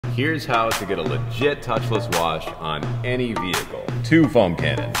Here's how to get a legit touchless wash on any vehicle. 2 foam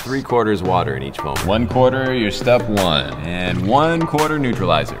cannons, 3/4 water in each foam. 1/4 your step 1, and 1/4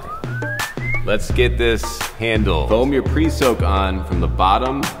 neutralizer. Let's get this handle. Foam your pre-soak on from the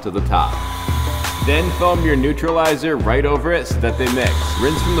bottom to the top. Then foam your neutralizer right over it so that they mix.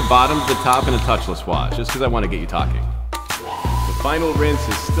 Rinse from the bottom to the top in a touchless wash, just because I want to get you talking. The final rinse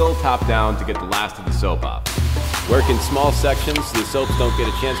is still top down to get the last of the soap off. Work in small sections so the soaps don't get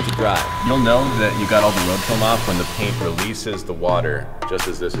a chance to dry. You'll know that you got all the road foam off when the paint releases the water, just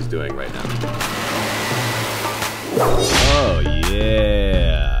as this is doing right now. Oh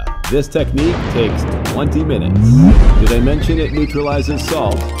yeah! This technique takes 20 minutes. Did I mention it neutralizes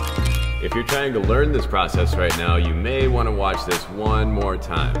salt? If you're trying to learn this process right now, you may want to watch this one more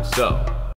time. So,